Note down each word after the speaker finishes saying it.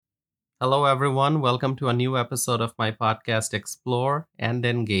Hello, everyone. Welcome to a new episode of my podcast, Explore and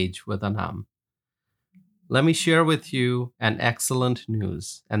Engage with Anam. Let me share with you an excellent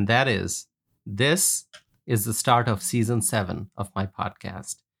news, and that is this is the start of season 7 of my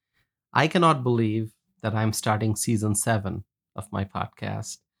podcast. I cannot believe that I'm starting season 7 of my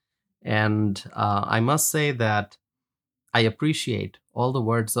podcast. And I must say that I appreciate all the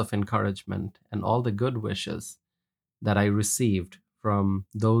words of encouragement and all the good wishes that I received from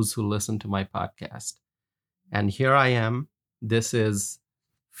those who listen to my podcast. And here I am. This is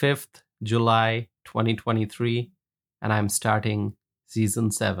 5th July 2023, and I'm starting season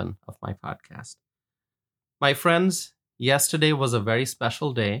 7 of my podcast. My friends, yesterday was a very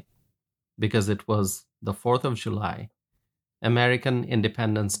special day because it was the 4th of July, American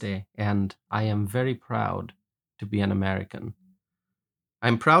Independence Day, and I am very proud to be an American.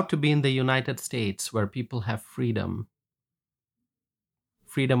 I'm proud to be in the United States where people have freedom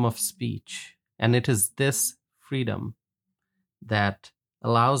of speech, and it is this freedom that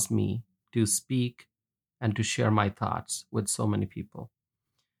allows me to speak and to share my thoughts with so many people.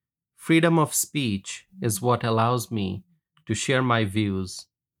 Freedom of speech is what allows me to share my views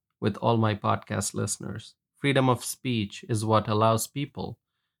with all my podcast listeners. Freedom of speech is what allows people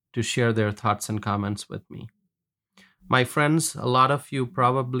to share their thoughts and comments with me. My friends, a lot of you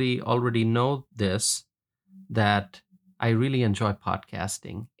probably already know this, that I really enjoy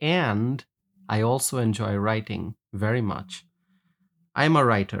podcasting, and I also enjoy writing very much. I'm a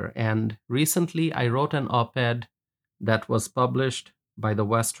writer, and recently I wrote an op-ed that was published by the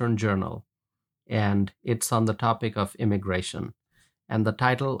Western Journal, and it's on the topic of immigration. And the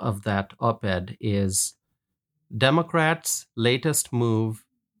title of that op-ed is Democrats' Latest Move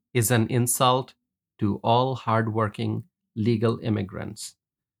is an Insult to All Hardworking Legal Immigrants.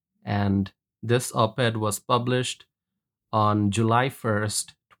 And this op-ed was published on July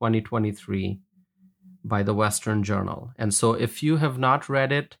 1st, 2023 by the Western Journal. And so if you have not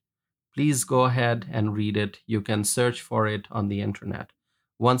read it, please go ahead and read it. You can search for it on the internet.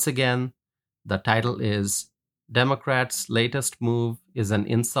 Once again, the title is Democrats' Latest Move is an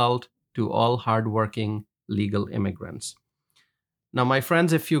Insult to All Hardworking Legal Immigrants. Now, my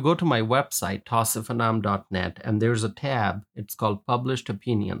friends, if you go to my website, tausifanam.net, and there's a tab, it's called Published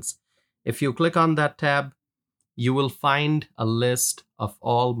Opinions. If you click on that tab, you will find a list of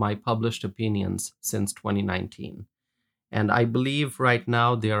all my published opinions since 2019. And I believe right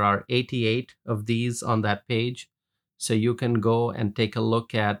now there are 88 of these on that page. So you can go and take a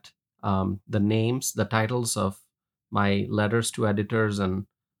look at the names, the titles of my letters to editors and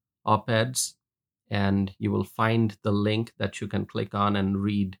op-eds, and you will find the link that you can click on and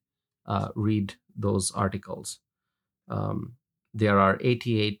read those articles. There are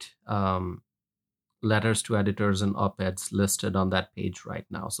 88 letters to editors and op-eds listed on that page right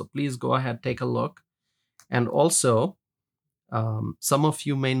now. So please go ahead, take a look. And also, some of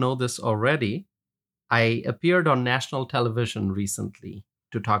you may know this already. I appeared on national television recently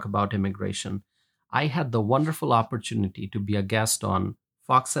to talk about immigration. I had the wonderful opportunity to be a guest on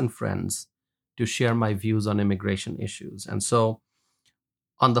Fox and Friends to share my views on immigration issues. And so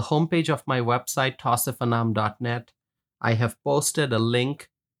on the homepage of my website, tausifanam.net, I have posted a link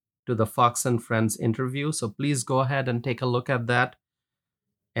to the Fox and Friends interview. So please go ahead and take a look at that.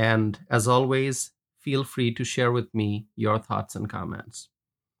 And as always, feel free to share with me your thoughts and comments.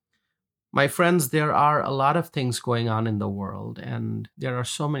 My friends, there are a lot of things going on in the world, and there are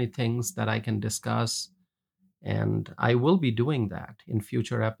so many things that I can discuss, and I will be doing that in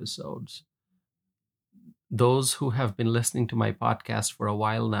future episodes. Those who have been listening to my podcast for a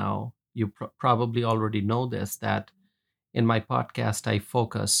while now, you probably already know this, that in my podcast, I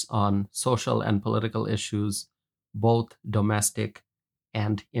focus on social and political issues, both domestic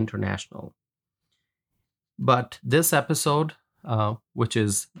and international. But this episode, which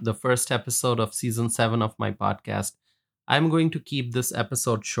is the first episode of season 7 of my podcast, I'm going to keep this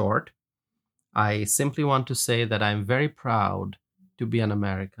episode short. I simply want to say that I'm very proud to be an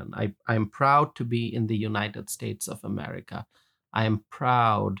American. I'm proud to be in the United States of America. I am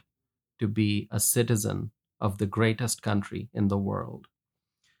proud to be a citizen of the greatest country in the world.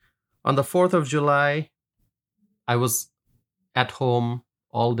 On the 4th of July, I was at home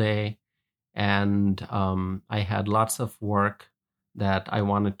all day, and I had lots of work that I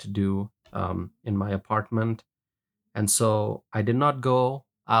wanted to do in my apartment. And so I did not go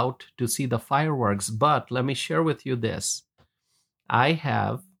out to see the fireworks, but let me share with you this. I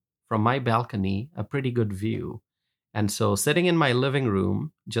have, from my balcony, a pretty good view. And so sitting in my living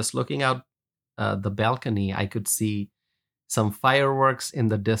room, just looking out the balcony, I could see some fireworks in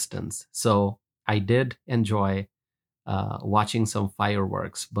the distance. So I did enjoy watching some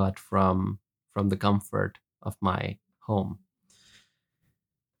fireworks, but from the comfort of my home.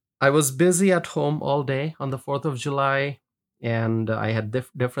 I was busy at home all day on the 4th of July, and I had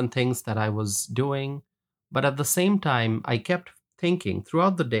different things that I was doing. But at the same time, I kept thinking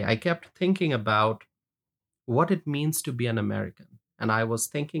throughout the day, I kept thinking about what it means to be an American. And I was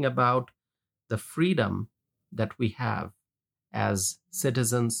thinking about the freedom that we have as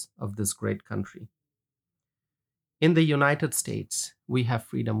citizens of this great country. In the United States, we have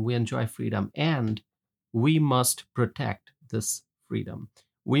freedom, we enjoy freedom, and we must protect this freedom.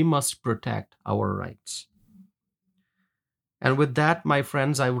 We must protect our rights. And with that, my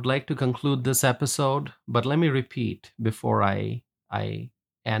friends, I would like to conclude this episode, but let me repeat before I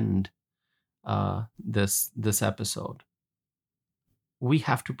end this episode. We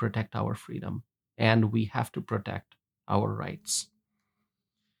have to protect our freedom, and we have to protect our rights.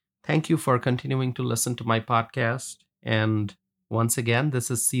 Thank you for continuing to listen to my podcast. And once again, this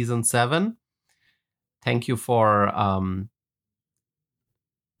is season 7. Thank you for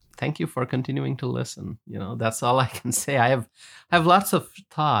continuing to listen. That's all I can say. I have lots of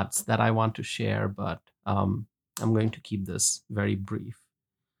thoughts that I want to share, but I'm going to keep this very brief.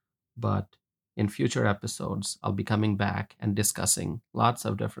 But in future episodes, I'll be coming back and discussing lots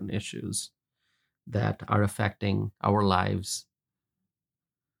of different issues that are affecting our lives.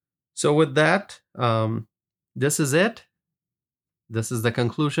 So with that, this is it. This is the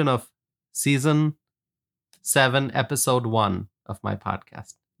conclusion of season 7, episode 1 of my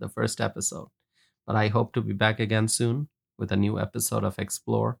podcast, the first episode. But I hope to be back again soon with a new episode of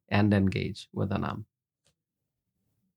Explore and Engage with Anam.